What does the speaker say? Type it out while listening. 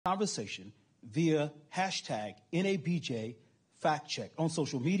conversation via hashtag NABJ Fact Check on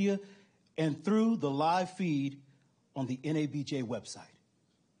social media and through the live feed on the NABJ website.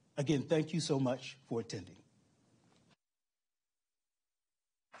 Again, thank you so much for attending.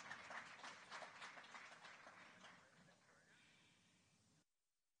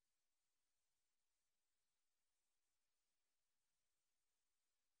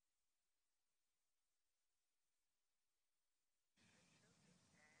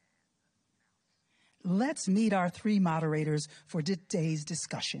 Let's meet our three moderators for today's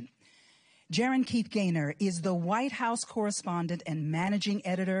discussion. Jaron Keith Gaynor is the White House correspondent and managing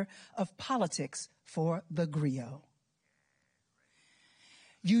editor of politics for The Griot.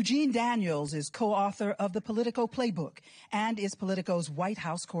 Eugene Daniels is co-author of the Politico Playbook and is Politico's White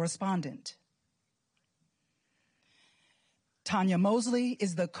House correspondent. Tanya Mosley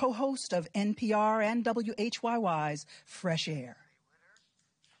is the co-host of NPR and WHYY's Fresh Air.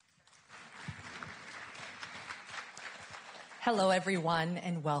 Hello, everyone,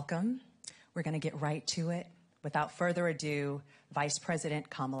 and welcome. We're going to get right to it. Without further ado, Vice President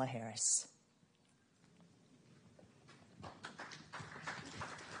Kamala Harris.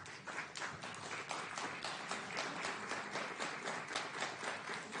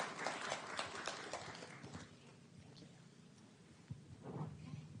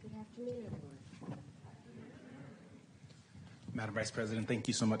 Good afternoon, everyone. Madam Vice President, thank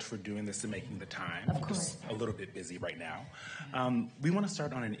you so much for doing this and making the time. Of course. I'm a little bit busy right now. We want to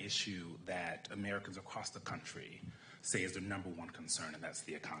start on an issue that Americans across the country say is their number one concern, and that's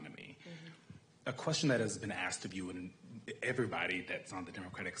the economy. A question that has been asked of you and everybody that's on the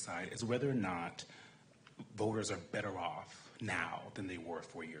Democratic side is whether or not voters are better off now than they were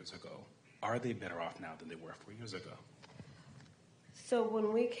 4 years ago. Are they better off now than they were 4 years ago? So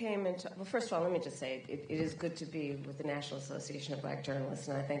when we came into, well, first of all, let me just say it is good to be with the National Association of Black Journalists,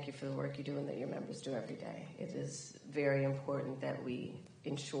 and I thank you for the work you do and that your members do every day. It is very important that we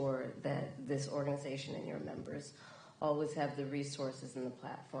ensure that this organization and your members always have the resources and the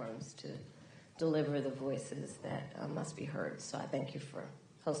platforms to deliver the voices that must be heard. So I thank you for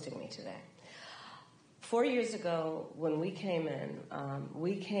hosting me today. 4 years ago, when we came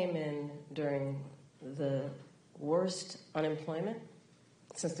in during the worst unemployment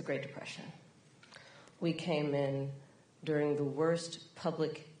since the Great Depression. We came in during the worst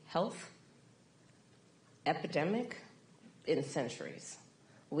public health epidemic in centuries.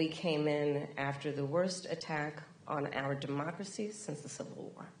 We came in after the worst attack on our democracy since the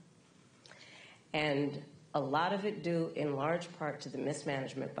Civil War. And a lot of it due in large part to the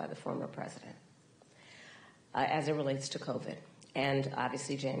mismanagement by the former president as it relates to COVID and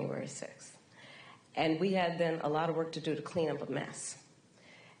obviously January 6th. And we had then a lot of work to do to clean up a mess.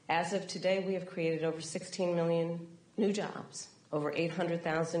 As of today, we have created over 16 million new jobs, over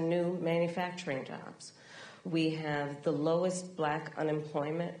 800,000 new manufacturing jobs. We have the lowest black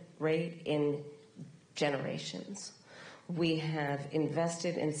unemployment rate in generations. We have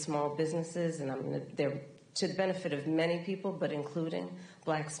invested in small businesses, and they're to the benefit of many people, but including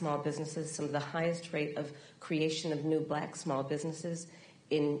black small businesses, some of the highest rate of creation of new black small businesses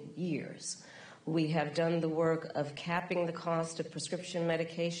in years. We have done the work of capping the cost of prescription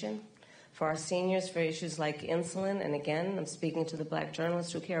medication for our seniors for issues like insulin. And again, I'm speaking to the black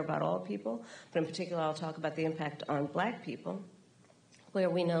journalists who care about all people, but in particular, I'll talk about the impact on black people,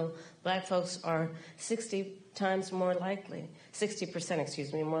 where we know black folks are 60% more likely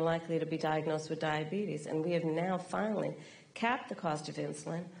to be diagnosed with diabetes. And we have now finally capped the cost of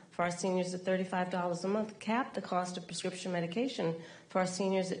insulin for our seniors at $35 a month, capped the cost of prescription medication for our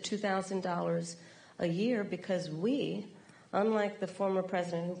seniors at $2,000 a year, because we, unlike the former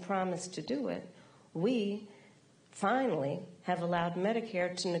president who promised to do it, we finally have allowed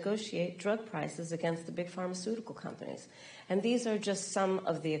Medicare to negotiate drug prices against the big pharmaceutical companies. And these are just some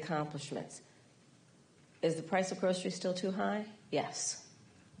of the accomplishments. Is the price of groceries still too high? Yes.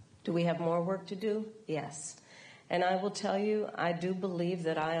 Do we have more work to do? Yes. And I will tell you, I do believe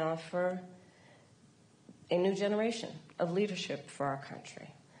that I offer a new generation of leadership for our country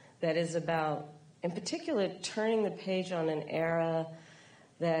that is about, in particular, turning the page on an era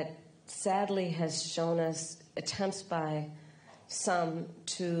that sadly has shown us attempts by some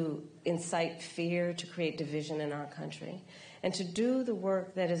to incite fear, to create division in our country, and to do the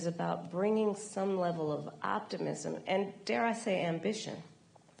work that is about bringing some level of optimism and, dare I say, ambition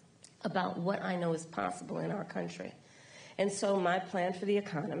about what I know is possible in our country. And so my plan for the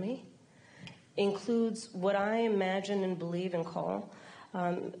economy includes what I imagine and believe and call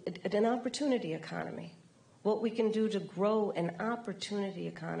an opportunity economy. What we can do to grow an opportunity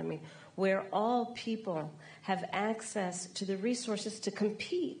economy where all people have access to the resources to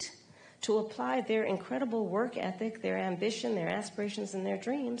compete, to apply their incredible work ethic, their ambition, their aspirations, and their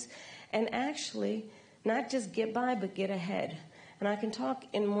dreams, and actually not just get by, but get ahead. And I can talk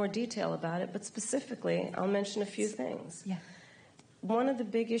in more detail about it, but specifically, I'll mention a few things. Yeah. One of the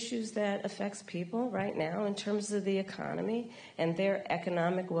big issues that affects people right now in terms of the economy and their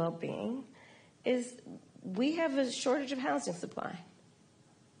economic well-being is we have a shortage of housing supply.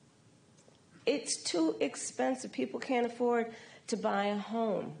 It's too expensive. People can't afford to buy a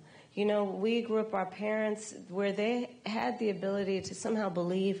home. You know, we grew up, our parents, where they had the ability to somehow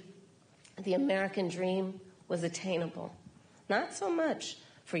believe the American dream was attainable. Not so much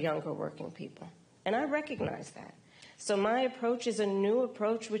for younger working people. And I recognize that. So my approach is a new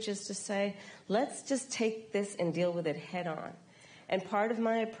approach, which is to say, let's just take this and deal with it head on. And part of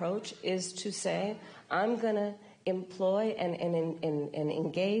my approach is to say, I'm going to employ and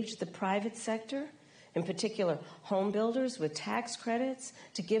engage the private sector, in particular home builders with tax credits,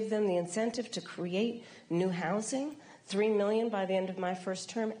 to give them the incentive to create new housing, 3 million by the end of my first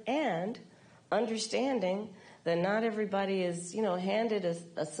term, and understanding that not everybody is, handed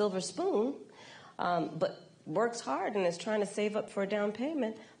a silver spoon, but works hard and is trying to save up for a down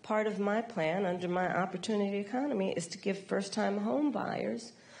payment. Part of my plan under my opportunity economy is to give first-time home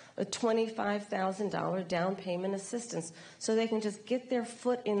buyers a $25,000 down payment assistance so they can just get their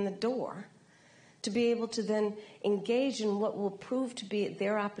foot in the door to be able to then engage in what will prove to be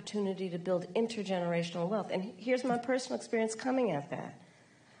their opportunity to build intergenerational wealth. And here's my personal experience coming at that.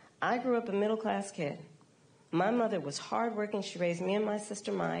 I grew up a middle-class kid. My mother was hardworking. She raised me and my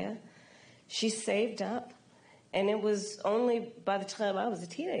sister Maya. She saved up. And it was only by the time I was a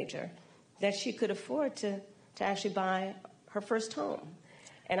teenager that she could afford to actually buy her first home.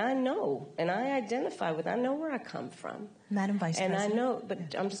 And I know, and I identify with, I know where I come from. Madam Vice President. And I know,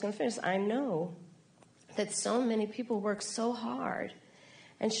 but I'm just going to finish. I know that so many people work so hard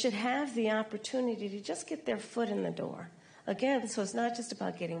and should have the opportunity to just get their foot in the door. Again, so it's not just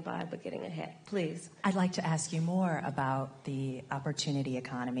about getting by, but getting ahead. Please. I'd like to ask you more about the opportunity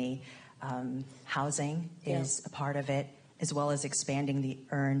economy. Housing is a part of it, as well as expanding the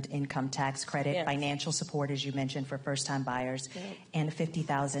earned income tax credit, financial support, as you mentioned, for first-time buyers, and a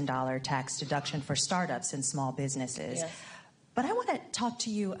 $50,000 tax deduction for startups and small businesses. Yes. But I want to talk to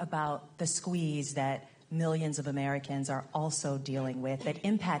you about the squeeze that millions of Americans are also dealing with that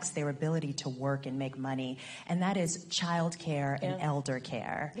impacts their ability to work and make money, and that is child care and elder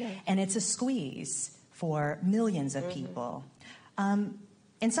care. Yeah. And it's a squeeze for millions of people.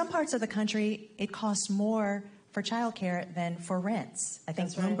 In some parts of the country, it costs more for child care than for rents. I think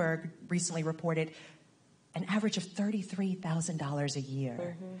Bloomberg recently reported an average of $33,000 a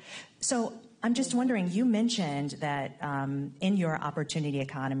year. So I'm just wondering, you mentioned that in your opportunity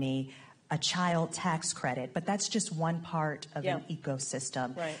economy, a child tax credit, but that's just one part of an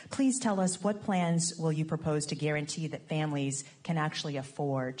ecosystem. Right. Please tell us, what plans will you propose to guarantee that families can actually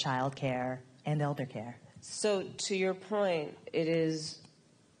afford child care and elder care? So to your point, it is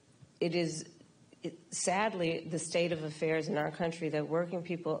sadly the state of affairs in our country that working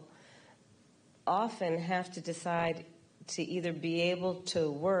people often have to decide to either be able to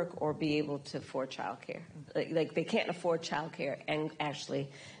work or be able to afford child care. Like they can't afford child care and actually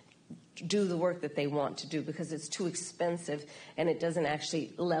do the work that they want to do because it's too expensive and it doesn't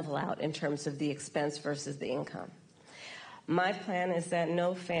actually level out in terms of the expense versus the income. My plan is that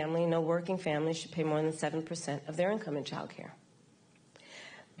no working family should pay more than 7% of their income in child care.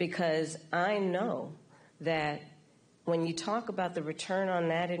 Because I know that when you talk about the return on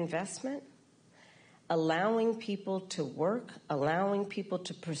that investment, allowing people to work, allowing people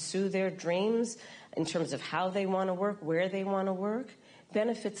to pursue their dreams in terms of how they want to work, where they want to work,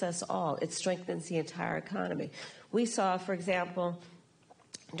 benefits us all. It strengthens the entire economy. We saw, for example,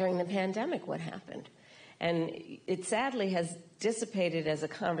 during the pandemic what happened. And it sadly has dissipated as a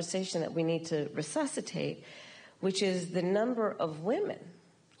conversation that we need to resuscitate, which is the number of women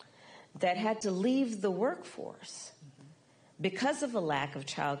that had to leave the workforce because of a lack of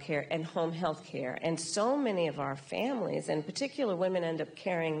child care and home health care. And so many of our families, and in particular women, end up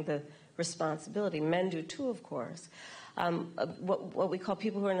carrying the responsibility. Men do too, of course. What we call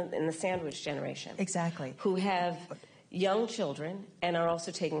people who are in the sandwich generation. Exactly. Who have young children and are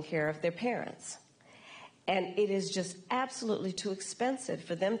also taking care of their parents. And it is just absolutely too expensive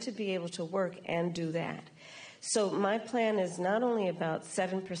for them to be able to work and do that. So my plan is not only about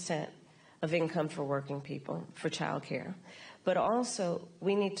 7% of income for working people for child care, but also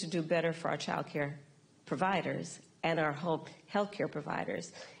we need to do better for our child care providers and our home health care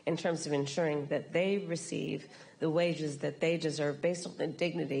providers in terms of ensuring that they receive the wages that they deserve based on the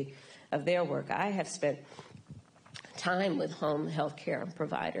dignity of their work. I have spent time with home health care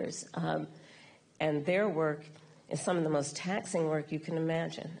providers, and their work is some of the most taxing work you can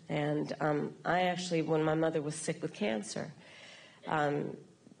imagine. And I actually, when my mother was sick with cancer,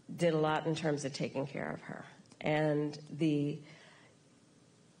 did a lot in terms of taking care of her. And the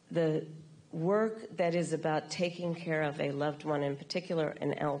work that is about taking care of a loved one, in particular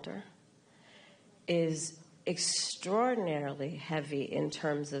an elder, is extraordinarily heavy in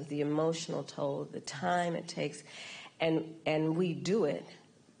terms of the emotional toll, the time it takes. And we do it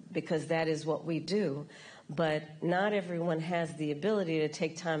because that is what we do. But not everyone has the ability to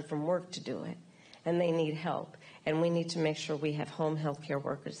take time from work to do it, and they need help. And we need to make sure we have home health care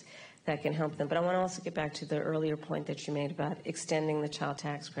workers that can help them. But I want to also get back to the earlier point that you made about extending the child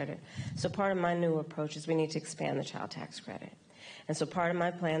tax credit. So part of my new approach is we need to expand the child tax credit. And so part of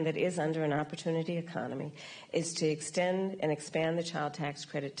my plan that is under an opportunity economy is to extend and expand the child tax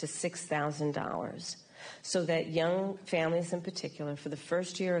credit to $6,000. So that young families in particular, for the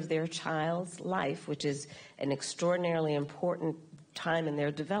first year of their child's life, which is an extraordinarily important time in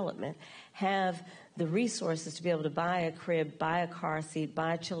their development, have the resources to be able to buy a crib, buy a car seat,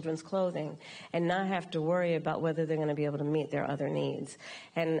 buy children's clothing, and not have to worry about whether they're going to be able to meet their other needs.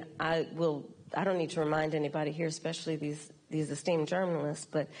 And I don't need to remind anybody here, especially these esteemed journalists,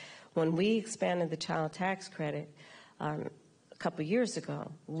 but when we expanded the child tax credit a couple years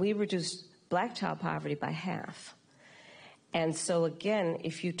ago, we reduced Black child poverty by half. And so again,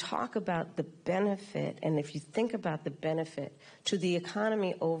 if you talk about the benefit and if you think about the benefit to the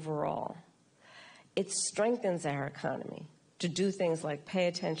economy overall, it strengthens our economy to do things like pay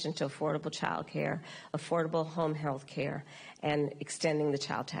attention to affordable child care, affordable home health care, and extending the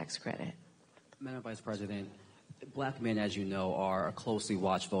child tax credit. Madam Vice President, Black men, as you know, are a closely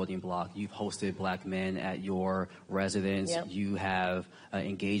watched voting bloc. You've hosted Black men at your residence. Yep. You have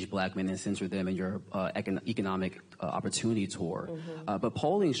engaged Black men and centered them in your economic opportunity tour. Mm-hmm. But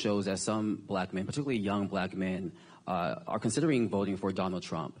polling shows that some Black men, particularly young Black men, are considering voting for Donald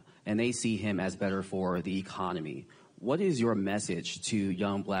Trump, and they see him as better for the economy. What is your message to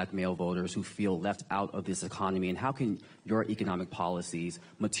young Black male voters who feel left out of this economy, and how can your economic policies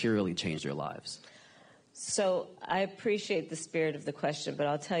materially change their lives? So I appreciate the spirit of the question, but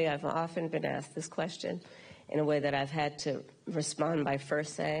I'll tell you, I've often been asked this question in a way that I've had to respond by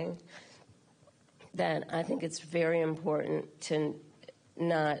first saying that I think it's very important to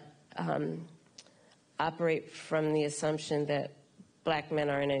not operate from the assumption that Black men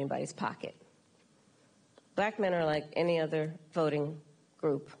are in anybody's pocket. Black men are like any other voting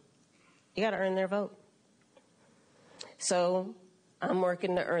group. You got to earn their vote. So I'm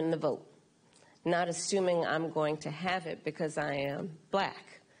working to earn the vote. Not assuming I'm going to have it because I am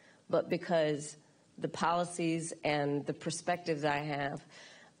Black, but because the policies and the perspectives I have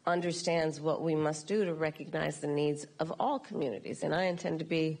understands what we must do to recognize the needs of all communities. And I intend to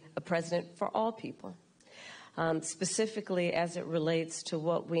be a president for all people. Specifically as it relates to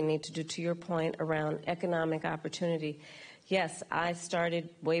what we need to do, to your point around economic opportunity. Yes, I started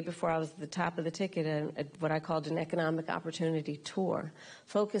way before I was at the top of the ticket at what I called an economic opportunity tour,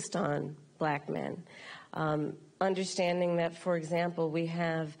 focused on Black men. Understanding that, for example, we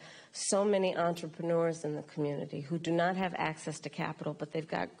have so many entrepreneurs in the community who do not have access to capital, but they've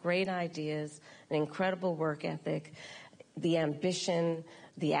got great ideas, an incredible work ethic, the ambition,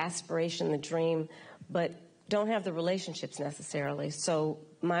 the aspiration, the dream, but don't have the relationships necessarily. So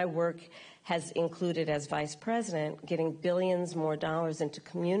my work has included, as vice president, getting billions more dollars into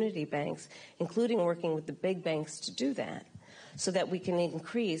community banks, including working with the big banks to do that, so that we can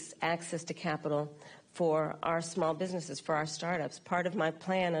increase access to capital for our small businesses, for our startups. Part of my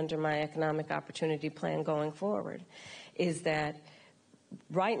plan under my economic opportunity plan going forward is that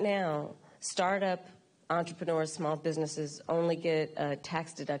right now, startup entrepreneurs, small businesses only get a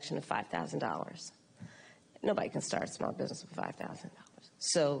tax deduction of $5,000. Nobody can start a small business with $5,000.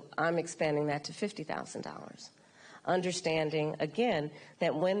 So I'm expanding that to $50,000. Understanding, again,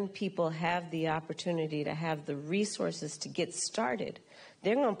 that when people have the opportunity to have the resources to get started,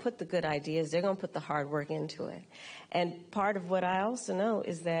 they're going to put the good ideas, they're going to put the hard work into it. And part of what I also know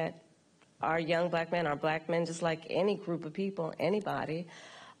is that our young Black men, just like any group of people, anybody,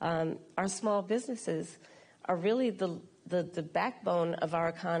 our small businesses are really the backbone of our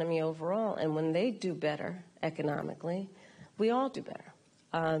economy overall. And when they do better economically, we all do better.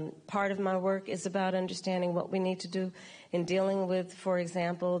 Part of my work is about understanding what we need to do in dealing with, for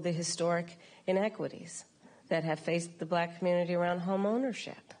example, the historic inequities that have faced the Black community around home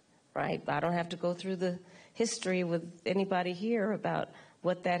ownership, right? I don't have to go through the history with anybody here about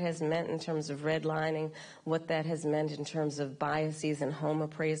what that has meant in terms of redlining, what that has meant in terms of biases in home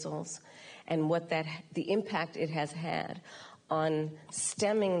appraisals, and what the impact it has had on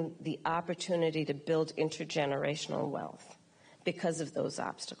stemming the opportunity to build intergenerational wealth because of those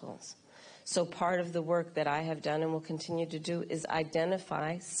obstacles. So part of the work that I have done and will continue to do is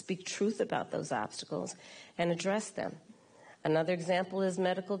identify, speak truth about those obstacles, and address them. Another example is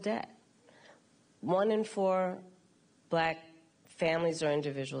medical debt. 1 in 4 Black families or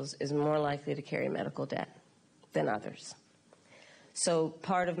individuals is more likely to carry medical debt than others. So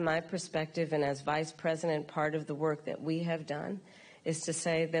part of my perspective, and as Vice President, part of the work that we have done is to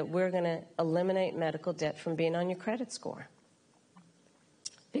say that we're going to eliminate medical debt from being on your credit score.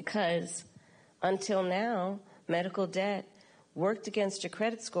 Because until now, medical debt worked against your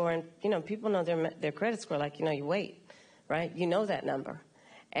credit score, and people know their credit score like your weight, right? You know that number.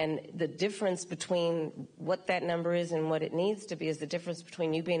 And the difference between what that number is and what it needs to be is the difference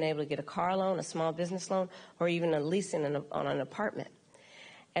between you being able to get a car loan, a small business loan, or even a leasing on an apartment.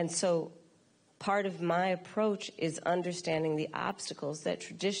 And so part of my approach is understanding the obstacles that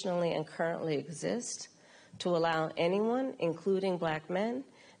traditionally and currently exist to allow anyone, including Black men,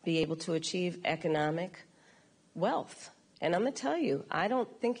 be able to achieve economic wealth. And I'm going to tell you, I don't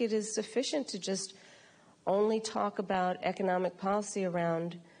think it is sufficient to just only talk about economic policy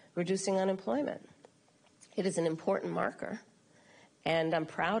around reducing unemployment. It is an important marker, and I'm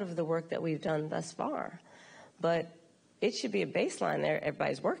proud of the work that we've done thus far. But it should be a baseline there.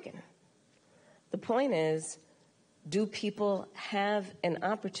 Everybody's working. The point is, do people have an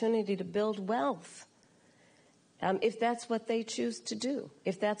opportunity to build wealth? If that's what they choose to do,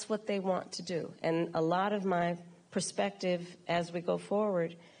 if that's what they want to do. And a lot of my perspective as we go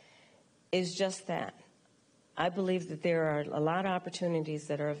forward is just that. I believe that there are a lot of opportunities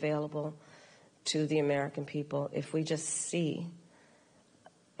that are available to the American people if we see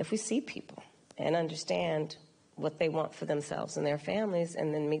people and understand what they want for themselves and their families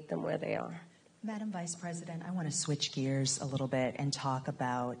and then meet them where they are. Madam Vice President, I want to switch gears a little bit and talk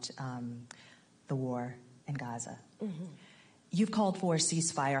about the war in Gaza. Mm-hmm. You've called for a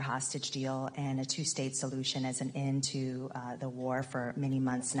ceasefire hostage deal and a two-state solution as an end to the war for many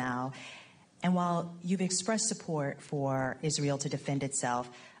months now. And while you've expressed support for Israel to defend itself,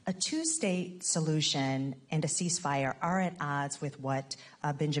 a two-state solution and a ceasefire are at odds with what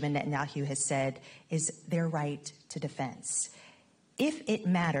Benjamin Netanyahu has said is their right to defense. If it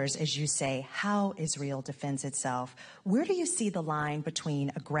matters, as you say, how Israel defends itself, where do you see the line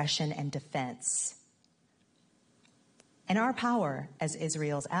between aggression and defense and our power as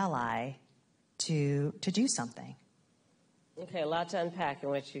Israel's ally to do something? Okay, a lot to unpack in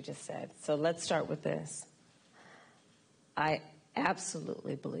what you just said. So let's start with this. I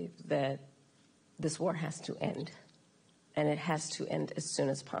absolutely believe that this war has to end, and it has to end as soon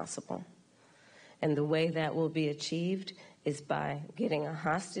as possible. And the way that will be achieved is by getting a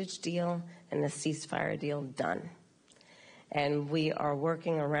hostage deal and a ceasefire deal done. And we are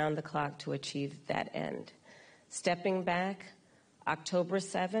working around the clock to achieve that end. Stepping back, October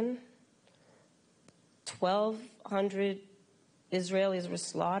 7, 1,200 Israelis were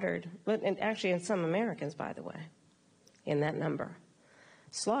slaughtered, and actually and some Americans, by the way, in that number,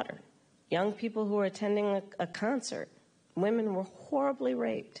 slaughtered. Young people who were attending a concert, women were horribly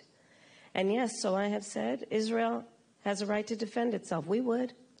raped. And yes, so I have said, Israel has a right to defend itself. We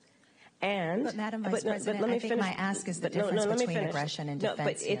would. And, but Madam Vice President, I think my ask is the difference between aggression and defense. No,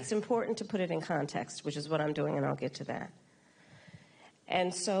 but it's important to put it in context, which is what I'm doing, and I'll get to that.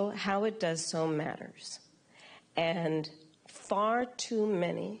 And so how it does so matters. And far too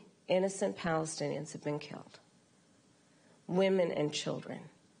many innocent Palestinians have been killed, women and children.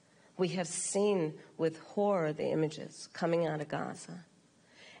 We have seen with horror the images coming out of Gaza,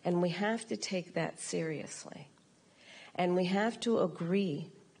 and we have to take that seriously. And we have to agree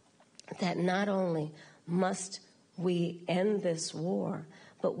that not only must we end this war,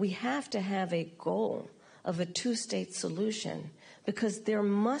 but we have to have a goal of a two-state solution, because there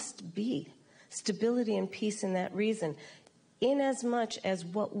must be stability and peace in that region, inasmuch as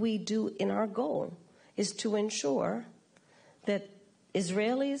what we do in our goal is to ensure that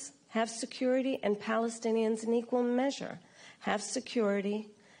Israelis have security and Palestinians in equal measure have security,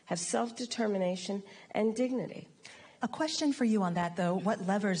 have self-determination and dignity. A question for you on that, though. What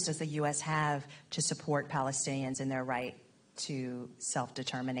levers does the U.S. have to support Palestinians in their right to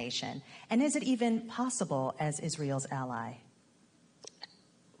self-determination? And is it even possible as Israel's ally?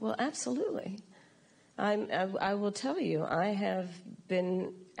 Well, absolutely. I will tell you, I have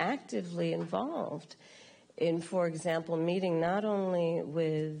been actively involved in, for example, meeting not only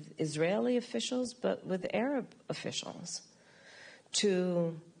with Israeli officials, but with Arab officials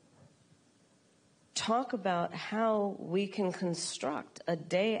to talk about how we can construct a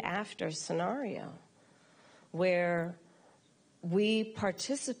day after scenario where we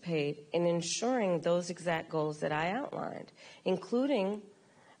participate in ensuring those exact goals that I outlined, including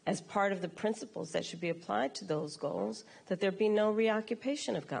as part of the principles that should be applied to those goals, that there be no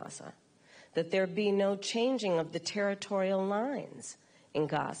reoccupation of Gaza, that there be no changing of the territorial lines in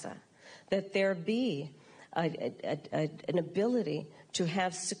Gaza, that there be an ability to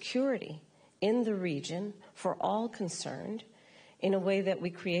have security in the region for all concerned in a way that we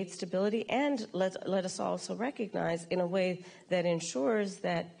create stability, and let us also recognize in a way that ensures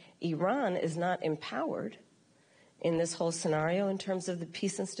that Iran is not empowered in this whole scenario in terms of the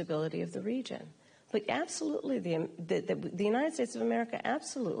peace and stability of the region. But absolutely, the United States of America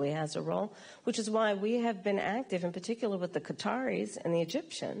absolutely has a role, which is why we have been active, in particular with the Qataris and the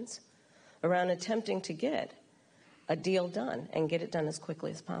Egyptians, around attempting to get a deal done and get it done as quickly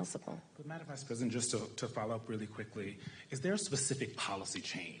as possible. But Madam Vice President, just to follow up really quickly, is there a specific policy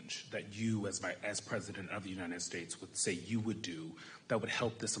change that you, as President of the United States, would say you would do that would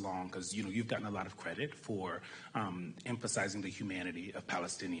help this along? Because you've gotten a lot of credit for emphasizing the humanity of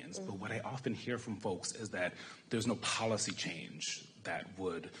Palestinians. Mm-hmm. But what I often hear from folks is that there's no policy change that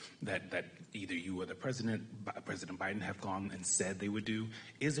either you or President Biden have gone and said they would do.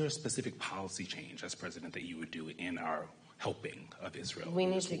 Is there a specific policy change as president that you would do in our helping of Israel? We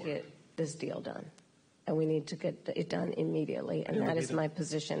need to get this deal done, and we need to get it done immediately, and that is my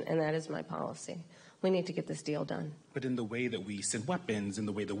position, and that is my policy. We need to get this deal done. But in the way that we send weapons, in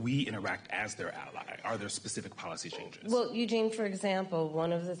the way that we interact as their ally, are there specific policy changes? Well, Eugene, for example,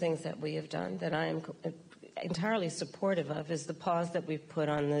 one of the things that we have done that I am entirely supportive of is the pause that we've put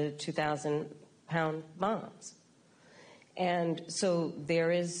on the 2,000-pound bombs. And so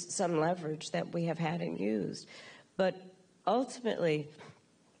there is some leverage that we have had and used. But ultimately,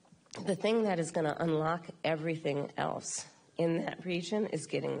 the thing that is going to unlock everything else in that region is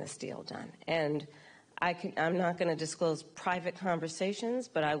getting this deal done. And I'm not going to disclose private conversations,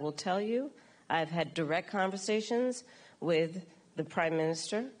 but I will tell you I've had direct conversations with the Prime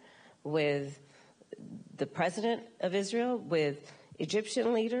Minister, with the President of Israel, with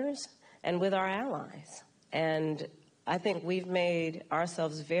Egyptian leaders, and with our allies. And I think we've made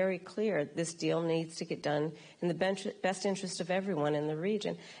ourselves very clear this deal needs to get done in the best interest of everyone in the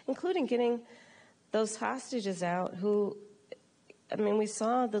region, including getting those hostages out who, we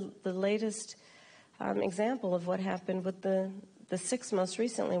saw the latest example of what happened with the six most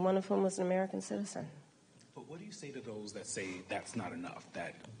recently, one of whom was an American citizen. But what do you say to those that say that's not enough,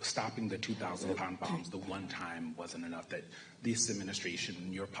 that stopping the 2,000-pound bombs the one time wasn't enough, that this administration,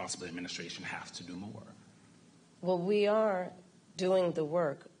 your possible administration, has to do more? Well, we are doing the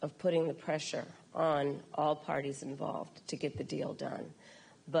work of putting the pressure on all parties involved to get the deal done.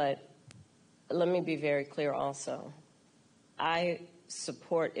 But let me be very clear also. I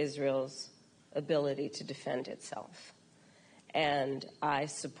support Israel's ability to defend itself. And I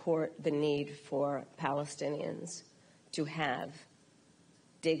support the need for Palestinians to have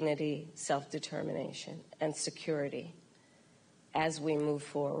dignity, self-determination, and security as we move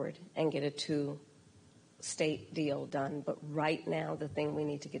forward and get a two-state deal done. But right now, the thing we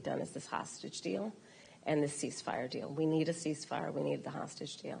need to get done is this hostage deal and the ceasefire deal. We need a ceasefire. We need the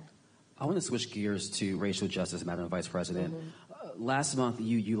hostage deal. I want to switch gears to racial justice, Madam Vice President. Mm-hmm. Last month,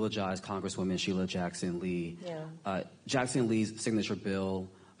 you eulogized Congresswoman Sheila Jackson Lee. Yeah. Jackson Lee's signature bill,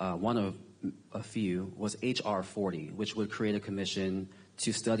 one of a few, was H.R. 40, which would create a commission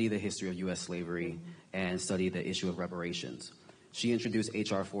to study the history of U.S. slavery and study the issue of reparations. She introduced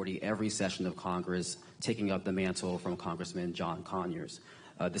H.R. 40 every session of Congress, taking up the mantle from Congressman John Conyers.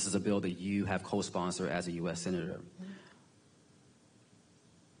 This is a bill that you have co-sponsored as a U.S. Senator.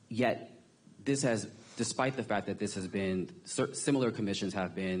 Yet, despite the fact that this has been, similar commissions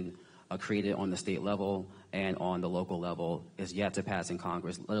have been created on the state level and on the local level, is yet to pass in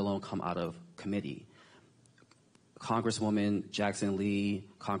Congress, let alone come out of committee. Congresswoman Jackson Lee,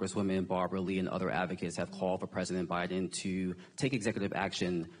 Congresswoman Barbara Lee, and other advocates have called for President Biden to take executive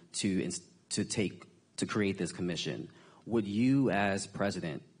action to create this commission. Would you, as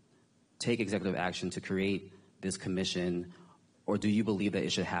president, take executive action to create this commission, or do you believe that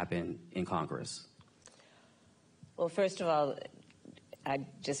it should happen in Congress? Well, first of all,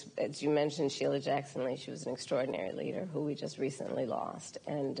 as you mentioned, Sheila Jackson Lee, she was an extraordinary leader who we just recently lost,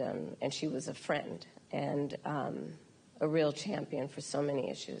 and she was a friend and a real champion for so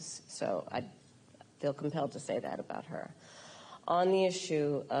many issues. So I feel compelled to say that about her. On the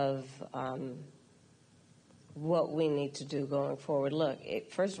issue of what we need to do going forward. Look,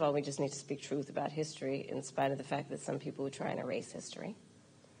 first of all, we just need to speak truth about history in spite of the fact that some people would try and erase history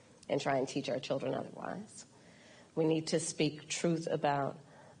and try and teach our children otherwise. We need to speak truth about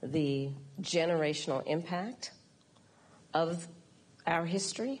the generational impact of our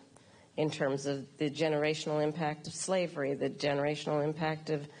history in terms of the generational impact of slavery, the generational impact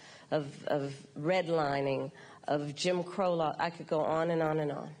of redlining, of Jim Crow law. I could go on and on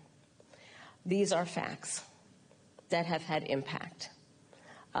and on. These are facts that have had impact.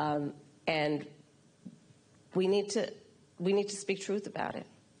 And we need to speak truth about it.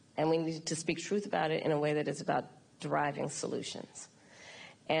 And we need to speak truth about it in a way that is about deriving solutions.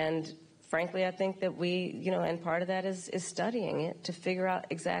 And frankly, I think that we, and part of that is studying it to figure out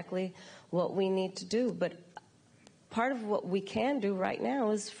exactly what we need to do. But part of what we can do right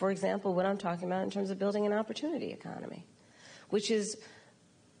now is, for example, what I'm talking about in terms of building an opportunity economy, which is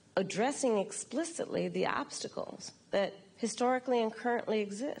addressing explicitly the obstacles that historically and currently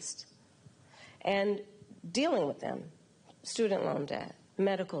exist and dealing with them. Student loan debt,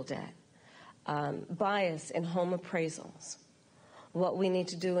 medical debt, bias in home appraisals, what we need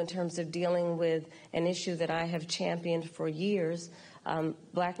to do in terms of dealing with an issue that I have championed for years,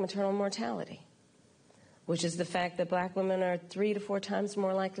 black maternal mortality, which is the fact that black women are 3 to 4 times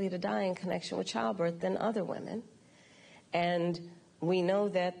more likely to die in connection with childbirth than other women. And we know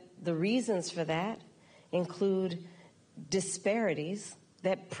that the reasons for that include disparities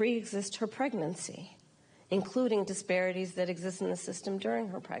that pre-exist her pregnancy, including disparities that exist in the system during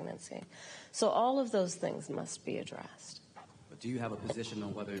her pregnancy. So all of those things must be addressed. But do you have a position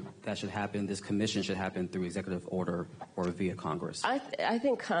on whether that should happen, this commission should happen through executive order or via Congress? I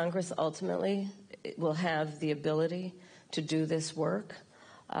think Congress ultimately will have the ability to do this work.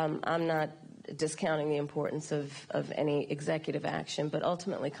 I'm not discounting the importance of any executive action, but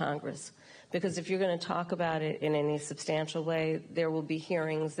ultimately Congress. Because if you're going to talk about it in any substantial way, there will be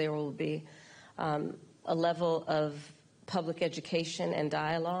hearings, there will be a level of public education and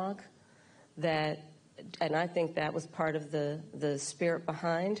dialogue that, and I think that was part of the spirit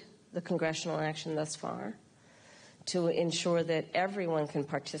behind the congressional action thus far, to ensure that everyone can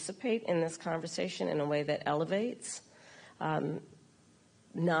participate in this conversation in a way that elevates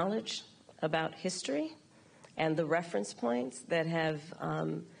knowledge about history and the reference points that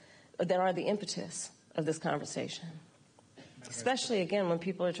that are the impetus of this conversation. Especially, again, when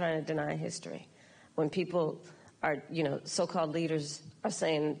people are trying to deny history. When people are, so-called leaders are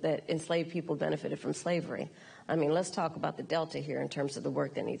saying that enslaved people benefited from slavery. I mean, let's talk about the delta here in terms of the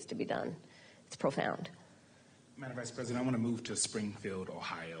work that needs to be done. It's profound. Madam Vice President, I want to move to Springfield,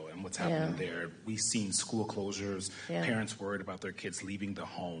 Ohio, and what's happening there. We've seen school closures, parents worried about their kids leaving the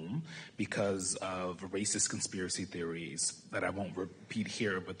home because of racist conspiracy theories that I won't repeat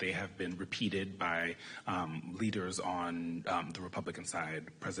here, but they have been repeated by leaders on the Republican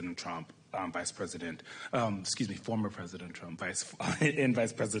side, President Trump, former President Trump, and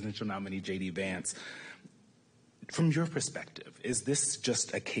Vice Presidential nominee J.D. Vance. From your perspective, is this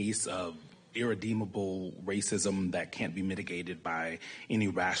just a case of irredeemable racism that can't be mitigated by any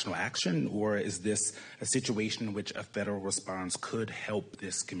rational action, or is this a situation in which a federal response could help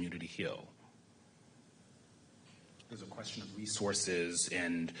this community heal? There's a question of resources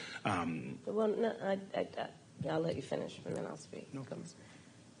and... Well, no, I'll let you finish and then I'll speak. No comments.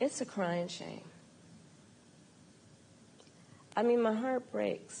 It's a crying shame. I mean, my heart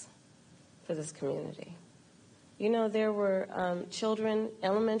breaks for this community. There were children,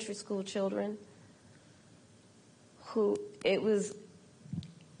 elementary school children, who it was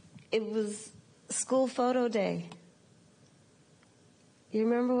school photo day. You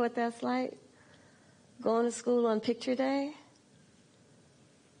remember what that's like? Going to school on picture day?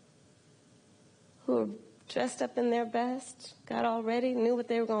 Who were dressed up in their best, got all ready, knew what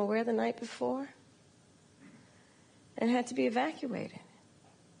they were going to wear the night before, and had to be evacuated.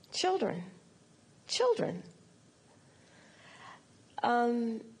 Children.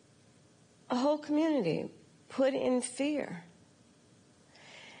 A whole community put in fear.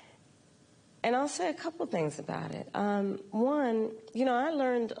 And I'll say a couple things about it. One, I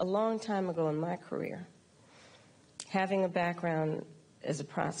learned a long time ago in my career, having a background as a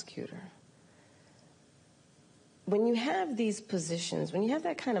prosecutor, when you have these positions, when you have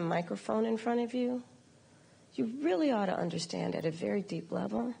that kind of microphone in front of you, you really ought to understand at a very deep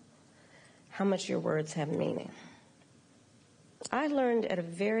level how much your words have meaning. I learned at a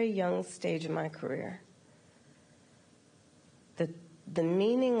very young stage in my career that the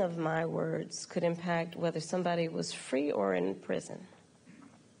meaning of my words could impact whether somebody was free or in prison.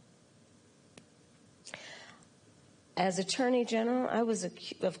 As Attorney General, I was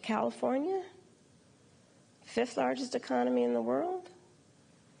of California, fifth largest economy in the world,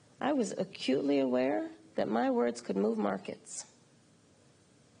 I was acutely aware that my words could move markets.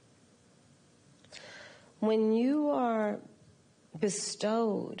 When you are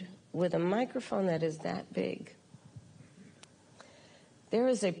bestowed with a microphone that is that big, there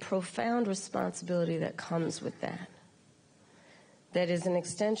is a profound responsibility that comes with that. That is an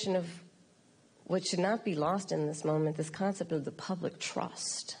extension of what should not be lost in this moment, this concept of the public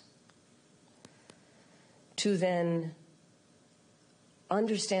trust. To then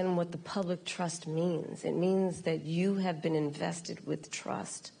understand what the public trust means. It means that you have been invested with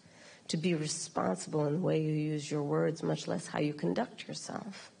trust to be responsible in the way you use your words, much less how you conduct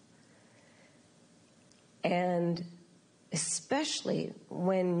yourself. And especially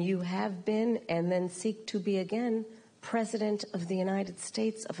when you have been and then seek to be again President of the United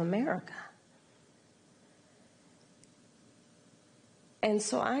States of America. And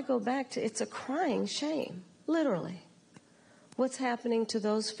so I go back to, it's a crying shame, literally, what's happening to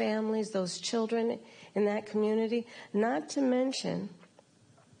those families, those children in that community, not to mention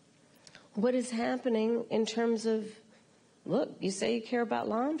what is happening in terms of, look, you say you care about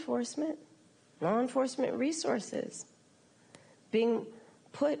law enforcement resources being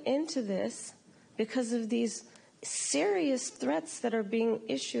put into this because of these serious threats that are being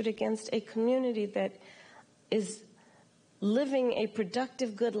issued against a community that is living a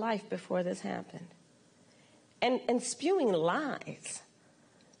productive, good life before this happened. And spewing lies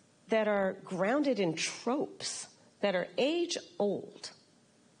that are grounded in tropes that are age-old.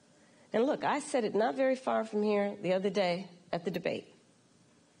 And look, I said it not very far from here the other day at the debate.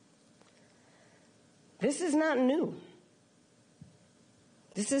 This is not new.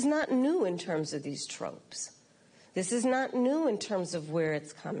 This is not new in terms of these tropes. This is not new in terms of where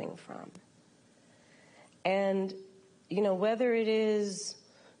it's coming from. And, you know, whether it is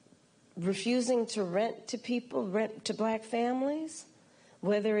refusing to rent to people, rent to black families,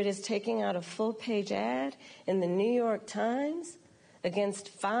 whether it is taking out a full-page ad in the New York Times against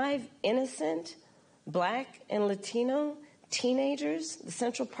 5 innocent black and Latino teenagers, the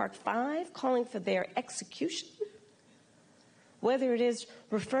Central Park 5, calling for their execution, whether it is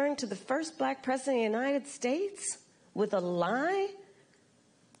referring to the first black president of the United States with a lie,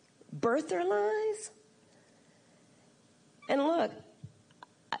 birther lies. And look,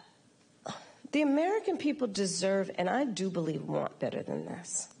 the American people deserve, and I do believe want better than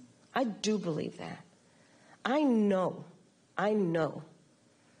this. I do believe that. I know,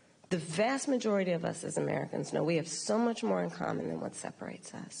 the vast majority of us as Americans know we have so much more in common than what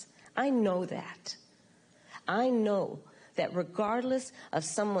separates us. I know that. I know that regardless of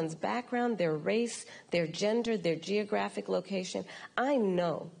someone's background, their race, their gender, their geographic location, I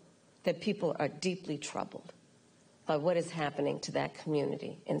know that people are deeply troubled by what is happening to that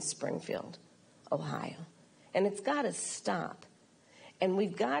community in Springfield, Ohio. And it's got to stop. And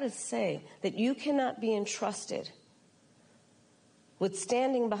we've got to say that you cannot be entrusted with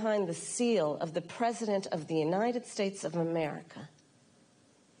standing behind the seal of the President of the United States of America,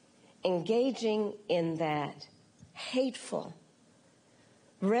 engaging in that hateful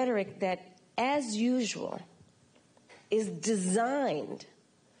rhetoric that, as usual, is designed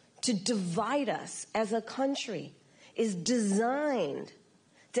to divide us as a country, is designed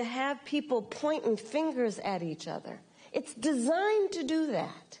to have people pointing fingers at each other. It's designed to do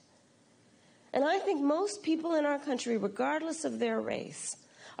that. And I think most people in our country, regardless of their race,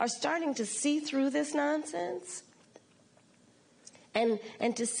 are starting to see through this nonsense and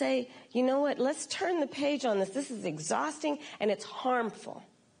to say, you know what, let's turn the page on this. This is exhausting, and it's harmful,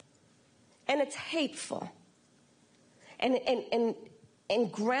 and it's hateful, and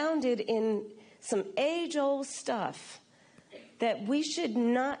grounded in some age-old stuff that we should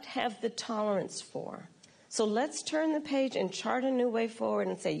not have the tolerance for. So let's turn the page and chart a new way forward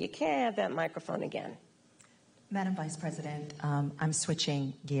and say, you can't have that microphone again. Madam Vice President, I'm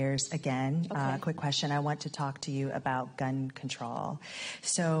switching gears again. Okay. Quick question. I want to talk to you about gun control.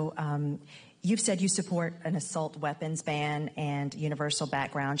 So you've said you support an assault weapons ban and universal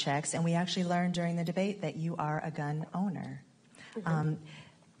background checks, and we actually learned during the debate that you are a gun owner. Mm-hmm.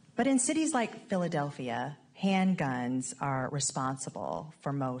 But in cities like Philadelphia, handguns are responsible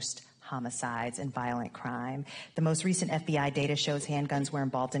for most homicides and violent crime. The most recent FBI data shows handguns were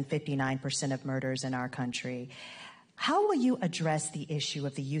involved in 59% of murders in our country. How will you address the issue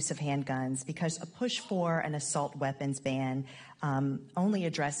of the use of handguns? Because a push for an assault weapons ban only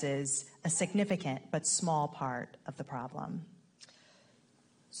addresses a significant but small part of the problem.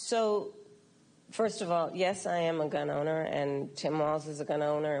 So, first of all, yes, I am a gun owner, and Tim Walz is a gun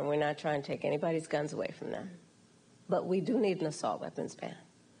owner, and we're not trying to take anybody's guns away from them. But we do need an assault weapons ban.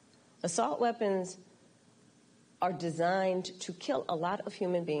 Assault weapons are designed to kill a lot of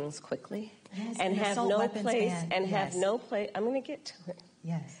human beings quickly, yes, and have no place, and yes. have no place. I'm going to get to it.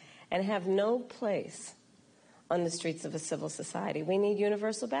 Yes. And have no place on the streets of a civil society. We need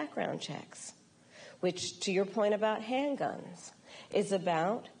universal background checks, which, to your point about handguns, is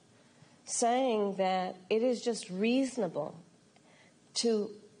about saying that it is just reasonable to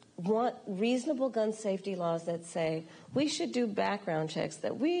want reasonable gun safety laws that say we should do background checks,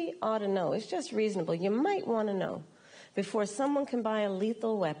 that we ought to know. It's just reasonable. You might want to know before someone can buy a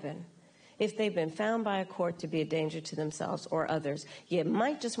lethal weapon if they've been found by a court to be a danger to themselves or others. You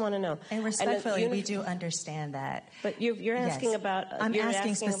might just want to know. And respectfully, we do understand that. But you're asking yes. about... I'm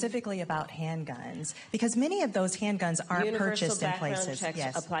asking specifically about handguns, because many of those handguns aren't purchased in places. Universal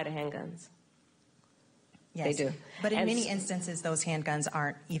background checks apply to handguns. Yes. They do. But in many instances, those handguns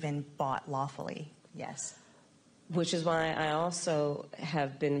aren't even bought lawfully. Yes. Which is why I also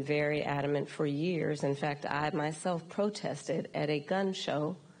have been very adamant for years. In fact, I myself protested at a gun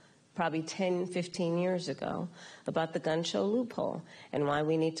show probably 10, 15 years ago about the gun show loophole and why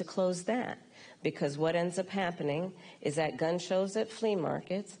we need to close that. Because what ends up happening is at gun shows at flea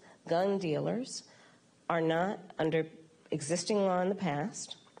markets, gun dealers are not, under existing law in the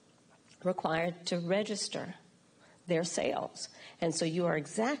past, required to register their sales. And so you are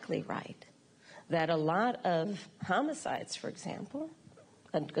exactly right that a lot of homicides, for example,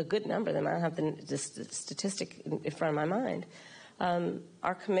 a good number of them, I don't have the statistic in front of my mind,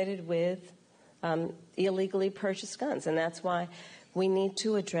 are committed with illegally purchased guns. And that's why we need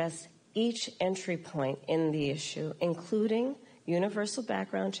to address each entry point in the issue, including universal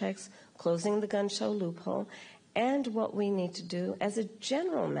background checks, closing the gun show loophole, and what we need to do as a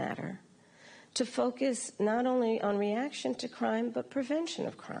general matter to focus not only on reaction to crime, but prevention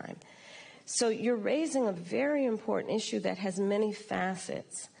of crime. So you're raising a very important issue that has many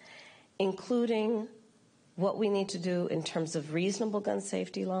facets, including what we need to do in terms of reasonable gun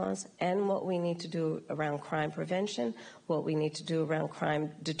safety laws and what we need to do around crime prevention, what we need to do around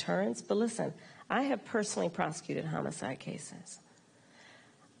crime deterrence. But listen, I have personally prosecuted homicide cases.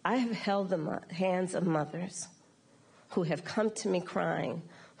 I have held the hands of mothers who have come to me crying,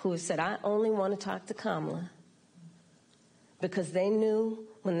 who have said, I only want to talk to Kamala, because they knew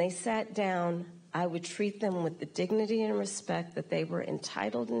when they sat down, I would treat them with the dignity and respect that they were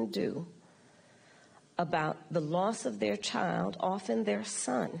entitled and due about the loss of their child, often their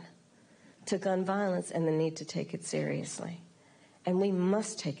son, to gun violence and the need to take it seriously. And we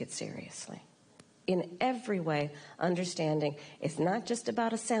must take it seriously in every way, understanding it's not just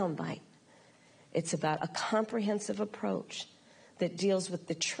about a soundbite. It's about a comprehensive approach that deals with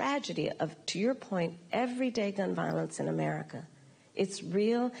the tragedy of, to your point, everyday gun violence in America. It's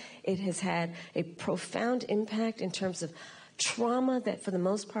real. It has had a profound impact in terms of trauma that, for the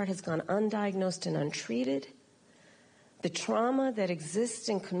most part, has gone undiagnosed and untreated. The trauma that exists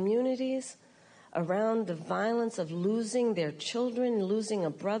in communities around the violence of losing their children, losing a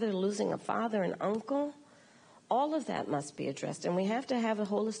brother, losing a father, an uncle. All of that must be addressed, and we have to have a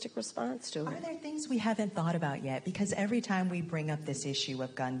holistic response to it. Are there things we haven't thought about yet? Because every time we bring up this issue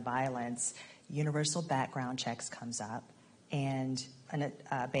of gun violence, universal background checks comes up and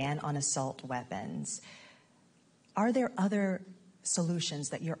a ban on assault weapons. Are there other solutions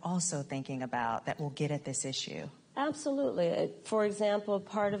that you're also thinking about that will get at this issue? Absolutely. For example,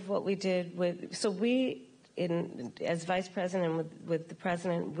 part of what we did as vice president and with the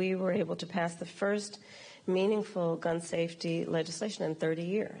president, we were able to pass the first meaningful gun safety legislation in 30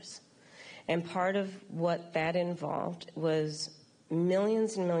 years. And part of what that involved was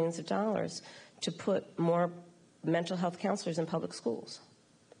millions and millions of dollars to put more mental health counselors in public schools,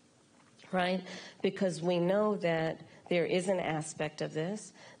 right? Because we know that there is an aspect of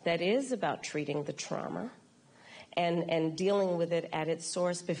this that is about treating the trauma and dealing with it at its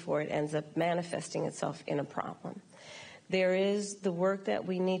source before it ends up manifesting itself in a problem. There is the work that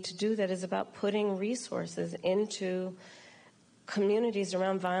we need to do that is about putting resources into communities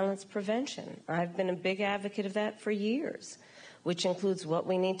around violence prevention. I've been a big advocate of that for years, which includes what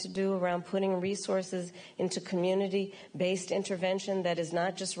we need to do around putting resources into community-based intervention that is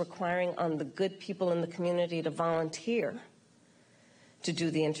not just requiring on the good people in the community to volunteer to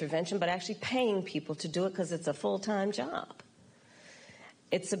do the intervention, but actually paying people to do it because it's a full-time job.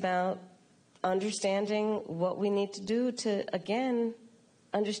 It's about understanding what we need to do to, again,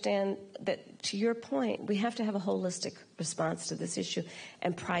 understand that, to your point, we have to have a holistic response to this issue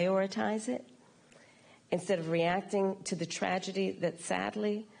and prioritize it instead of reacting to the tragedy that,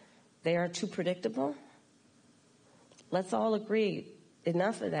 sadly, they are too predictable. Let's all agree,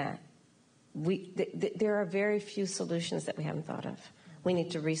 enough of that. There are very few solutions that we haven't thought of. we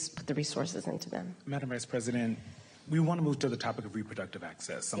need to put the resources into them. Madam Vice President, we want to move to the topic of reproductive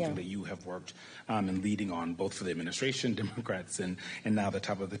access, something that you have worked in leading on both for the administration, Democrats, and now the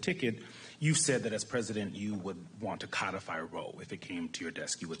top of the ticket. You've said that as president, you would want to codify Roe. If it came to your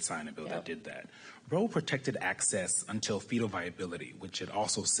desk, you would sign a bill that did that. Roe protected access until fetal viability, which it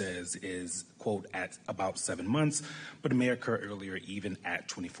also says is, quote, at about 7 months, but it may occur earlier, even at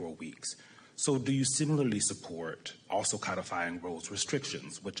 24 weeks. So do you similarly support also codifying Roe's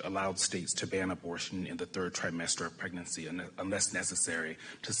restrictions, which allowed states to ban abortion in the 3rd trimester of pregnancy unless necessary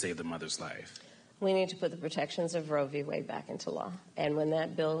to save the mother's life? We need to put the protections of Roe v. Wade back into law. And when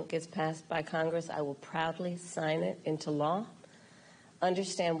that bill gets passed by Congress, I will proudly sign it into law.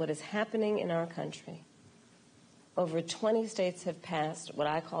 Understand what is happening in our country. Over 20 states have passed what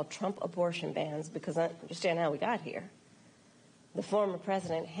I call Trump abortion bans because I understand how we got here. The former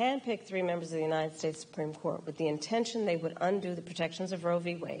president handpicked 3 members of the United States Supreme Court with the intention they would undo the protections of Roe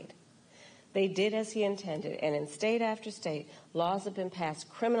v. Wade. They did as he intended, and in state after state, laws have been passed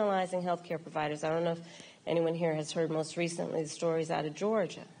criminalizing health care providers. I don't know if anyone here has heard most recently the stories out of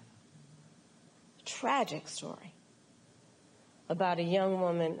Georgia. A tragic story about a young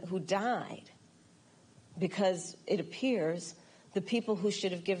woman who died because it appears the people who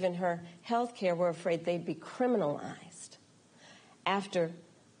should have given her health care were afraid they'd be criminalized after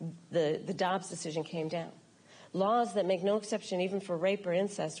the Dobbs decision came down. Laws that make no exception even for rape or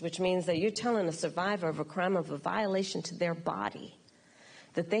incest, which means that you're telling a survivor of a crime of a violation to their body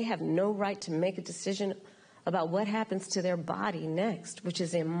that they have no right to make a decision about what happens to their body next, which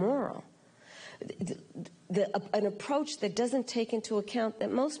is immoral. An approach that doesn't take into account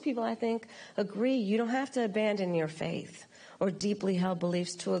that most people, I think, agree you don't have to abandon your faith or deeply held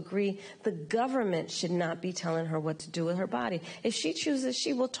beliefs to agree the government should not be telling her what to do with her body. If she chooses,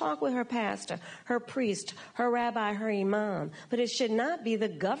 she will talk with her pastor, her priest, her rabbi, her imam. But it should not be the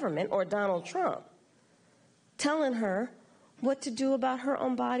government or Donald Trump telling her what to do about her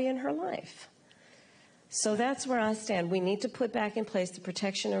own body and her life. So that's where I stand. We need to put back in place the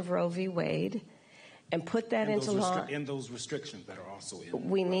protection of Roe v. Wade and put that into law. And those restrictions that are also in.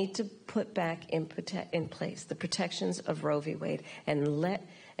 We need to put back in place the protections of Roe v. Wade and let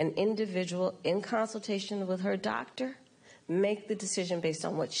an individual, in consultation with her doctor, make the decision based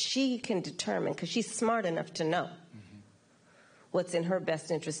on what she can determine, because she's smart enough to know what's in her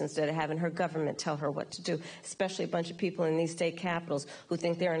best interest instead of having her government tell her what to do, especially a bunch of people in these state capitals who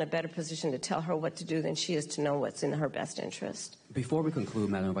think they're in a better position to tell her what to do than she is to know what's in her best interest. Before we conclude,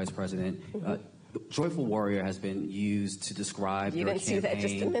 Madam Vice President, Joyful Warrior has been used to describe your campaign. You didn't see that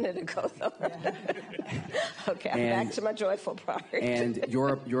just a minute ago, though. Okay, I'm back to my joyful part. And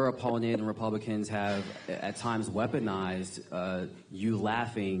your opponent and Republicans have at times weaponized you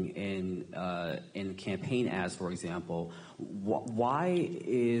laughing in campaign ads, for example. Why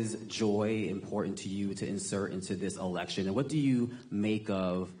is joy important to you to insert into this election? And what do you make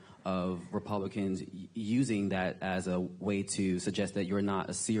of Republicans using that as a way to suggest that you're not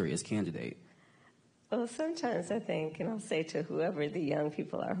a serious candidate? Well, sometimes I think, and I'll say to whoever the young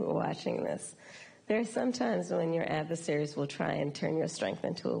people are who are watching this, there are some times when your adversaries will try and turn your strength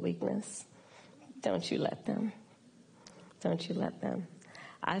into a weakness. Don't you let them. Don't you let them.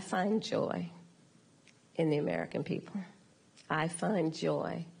 I find joy in the American people. I find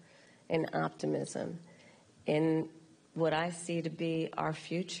joy and optimism in what I see to be our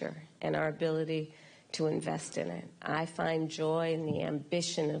future and our ability to invest in it. I find joy in the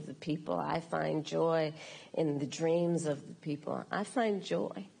ambition of the people. I find joy in the dreams of the people. I find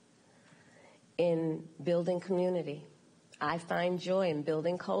joy in building community. I find joy in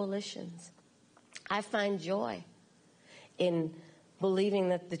building coalitions. I find joy in believing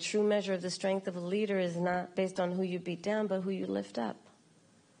that the true measure of the strength of a leader is not based on who you beat down, but who you lift up.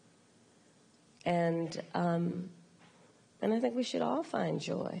 And I think we should all find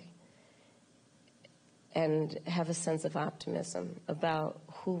joy and have a sense of optimism about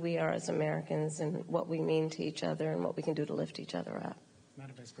who we are as Americans and what we mean to each other and what we can do to lift each other up.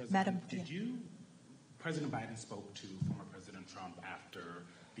 Madam Vice President, President Biden spoke to former President Trump after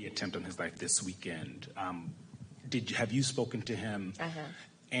the attempt on his life this weekend. Have you spoken to him? I have.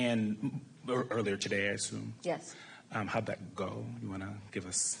 And earlier today, I assume? Yes. How'd that go? You want to give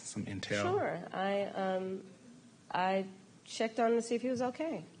us some intel? Sure. I checked on him to see if he was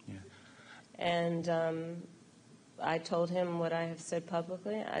okay. Yeah. And I told him what I have said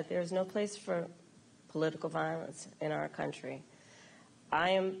publicly. There's no place for political violence in our country.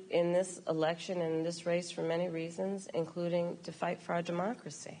 I am in this election and in this race for many reasons, including to fight for our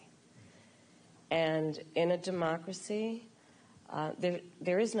democracy. And in a democracy,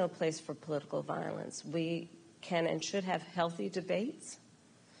 there is no place for political violence. We can and should have healthy debates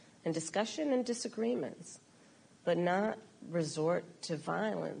and discussion and disagreements, but not resort to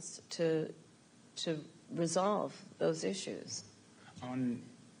violence to resolve those issues. On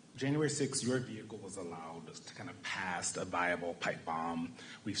January 6th, your vehicle was allowed to kind of pass a viable pipe bomb.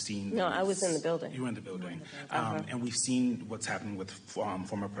 We've seen... No, I was in the building. You were in the building. And we've seen what's happening with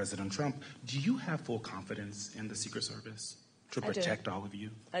former President Trump. Do you have full confidence in the Secret Service to protect all of you?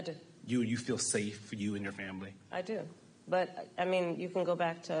 I do. You feel safe for you and your family? I do. But, I mean, you can go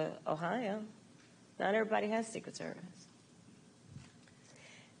back to Ohio. Not everybody has Secret Service.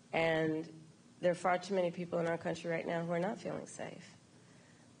 And there are far too many people in our country right now who are not feeling safe.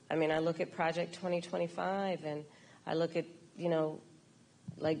 I mean, I look at Project 2025, and I look at, you know,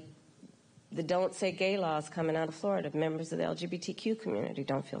 like the Don't Say Gay laws coming out of Florida. Members of the LGBTQ community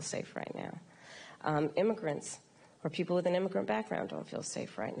don't feel safe right now. Immigrants or people with an immigrant background don't feel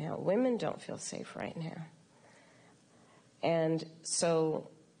safe right now. Women don't feel safe right now. And so,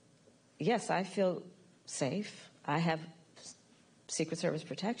 yes, I feel safe. I have Secret Service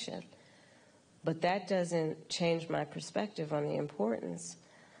protection. But that doesn't change my perspective on the importance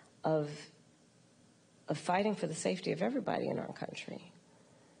of fighting for the safety of everybody in our country.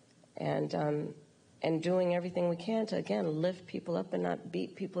 And doing everything we can to, again, lift people up and not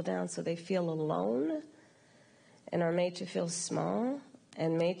beat people down so they feel alone and are made to feel small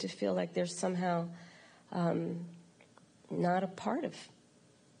and made to feel like they're somehow not a part of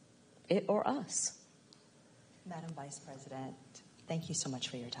it or us. Madam Vice President, thank you so much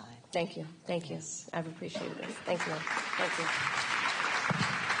for your time. Thank you. Thank you. I've appreciated this. Thank you. Thank you.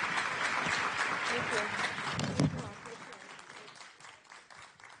 Thank you.